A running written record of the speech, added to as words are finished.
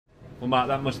Well, Mark,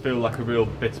 that must feel like a real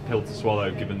bitter pill to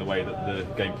swallow, given the way that the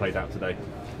game played out today.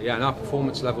 Yeah, and our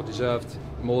performance level deserved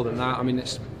more than that. I mean,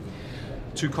 it's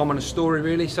too common a story,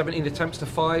 really. 17 attempts to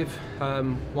 5,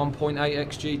 1.8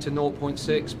 xG to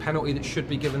 0.6. Penalty that should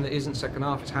be given that isn't. Second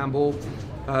half, it's handball.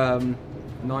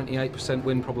 98%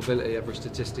 win probability, every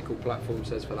statistical platform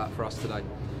says for that for us today.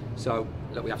 So,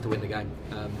 look, we have to win the game.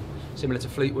 Similar to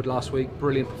Fleetwood last week,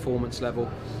 brilliant performance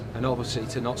level, and obviously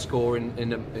to not score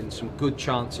in some good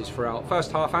chances throughout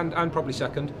first half and probably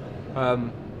second. I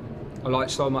like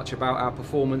so much about our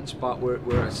performance, but we're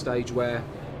at a stage where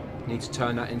we need to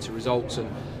turn that into results,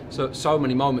 and so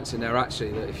many moments in there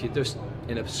actually that if you're just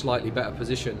in a slightly better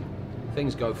position,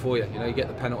 things go for you. You know, you get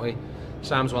the penalty.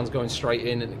 Sam's one's going straight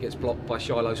in and it gets blocked by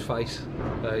Shiloh's face.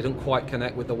 He doesn't quite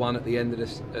connect with the one at the end of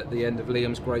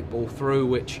Liam's great ball through,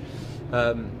 which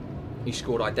he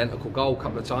scored identical goal a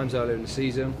couple of times earlier in the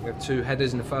season. We have 2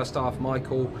 headers in the first half,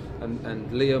 Michael and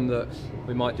Liam, that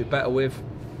we might do better with.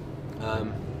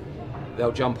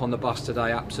 They'll jump on the bus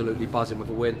today absolutely buzzing with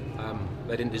a win.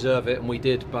 They didn't deserve it and we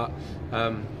did, but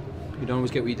you don't always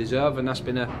get what you deserve, and that's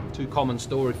been a too common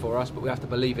story for us, but we have to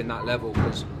believe in that level,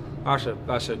 because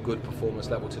that's a good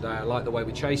performance level today. I like the way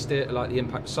we chased it, I like the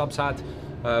impact subs had,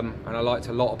 and I liked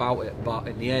a lot about it, but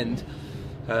in the end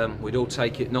we'd all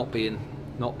take it not being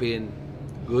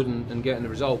good and getting the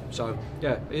result. So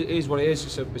yeah, it is what it is.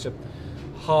 It's a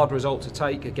hard result to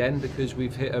take again, because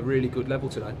we've hit a really good level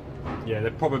today. Yeah, there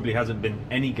probably hasn't been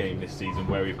any game this season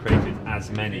where we've created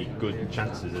as many good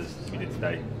chances as we did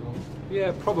today.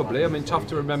 Yeah, probably. I mean, tough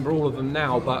to remember all of them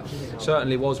now, but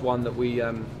certainly was one that we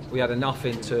had enough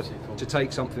in to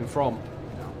take something from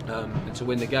and to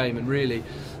win the game. And really,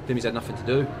 Timmy's had nothing to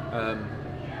do.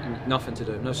 Nothing to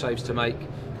do. No saves to make.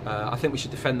 I think we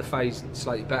should defend the phase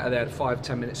slightly better. They had a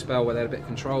 5-10 minute spell where they had a bit of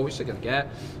control, which they're going to get.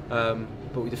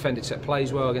 But we defended set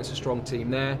plays well against a strong team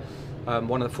there.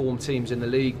 One of the form teams in the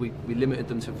league, we limited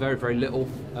them to very, very little.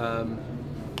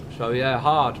 So yeah,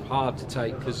 hard to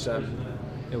take, because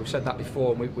we've said that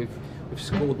before, and we've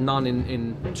scored none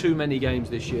in too many games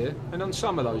this year. And on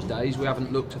some of those days, we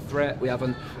haven't looked a threat, we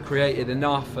haven't created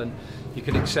enough, and you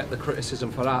can accept the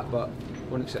criticism for that, but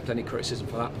I wouldn't accept any criticism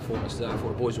for that performance today. I thought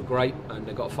the boys were great, and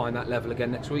they've got to find that level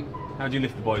again next week. How do you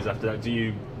lift the boys after that? Do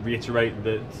you reiterate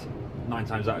that 9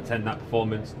 times out of 10 that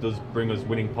performance does bring us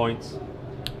winning points?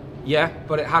 Yeah,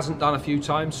 but it hasn't done a few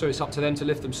times, so it's up to them to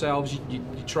lift themselves. You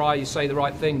try, you say the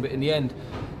right thing, but in the end,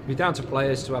 you're down to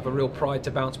players to have a real pride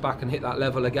to bounce back and hit that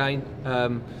level again.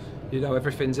 You know,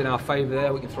 everything's in our favour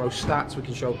there. We can throw stats, we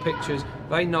can show pictures.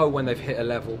 They know when they've hit a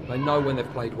level, they know when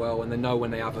they've played well, and they know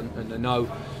when they haven't, and they know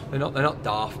they're not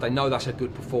daft. They know that's a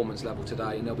good performance level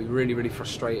today, and they'll be really, really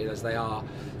frustrated as they are.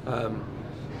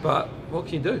 But what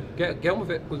can you do? Get on with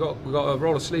it. We've got to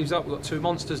roll our sleeves up. We've got 2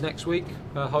 monsters next week.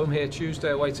 Home here Tuesday,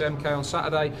 away to MK on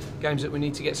Saturday. Games that we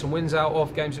need to get some wins out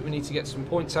of, games that we need to get some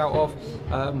points out of.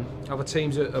 Other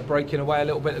teams are breaking away a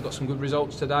little bit. They've got some good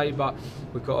results today, but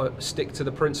we've got to stick to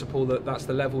the principle that that's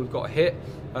the level we've got to hit.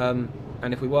 And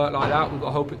if we work like that, we've got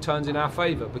to hope it turns in our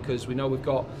favour, because we know we've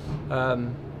got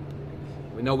to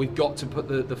put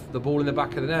the ball in the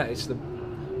back of the net. It's the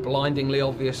blindingly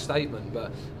obvious statement,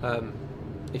 but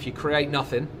if you create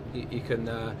nothing, you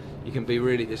can be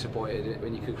really disappointed.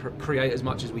 When you can create as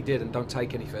much as we did and don't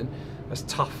take anything, that's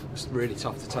tough. It's really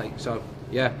tough to take. So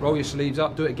yeah, roll your sleeves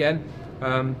up, do it again.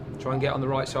 Try and get on the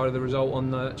right side of the result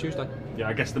on Tuesday. Yeah,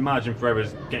 I guess the margin for error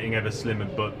is getting ever slimmer,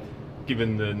 but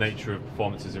given the nature of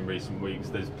performances in recent weeks,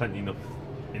 there's plenty enough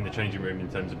in the changing room in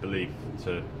terms of belief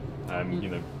to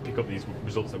pick up these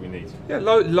results that we need. Yeah,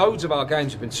 loads of our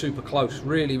games have been super close,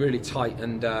 really, really tight,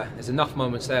 and there's enough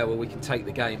moments there where we can take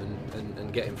the game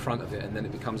and get in front of it, and then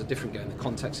it becomes a different game. The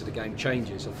context of the game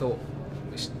changes. I thought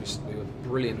we were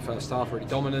brilliant first half, really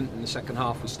dominant. In the second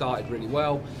half, we started really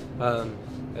well.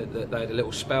 They had a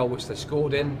little spell which they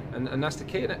scored in, and that's the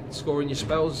key, isn't it? Scoring your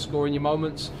spells, scoring your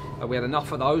moments. We had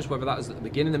enough of those, whether that was at the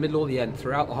beginning, the middle, or the end.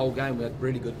 Throughout the whole game, we had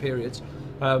really good periods.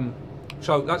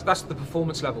 So that's the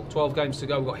performance level. 12 games to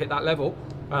go, we've got to hit that level.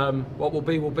 What will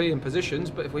be in positions,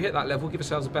 but if we hit that level, give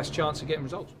ourselves the best chance of getting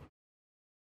results.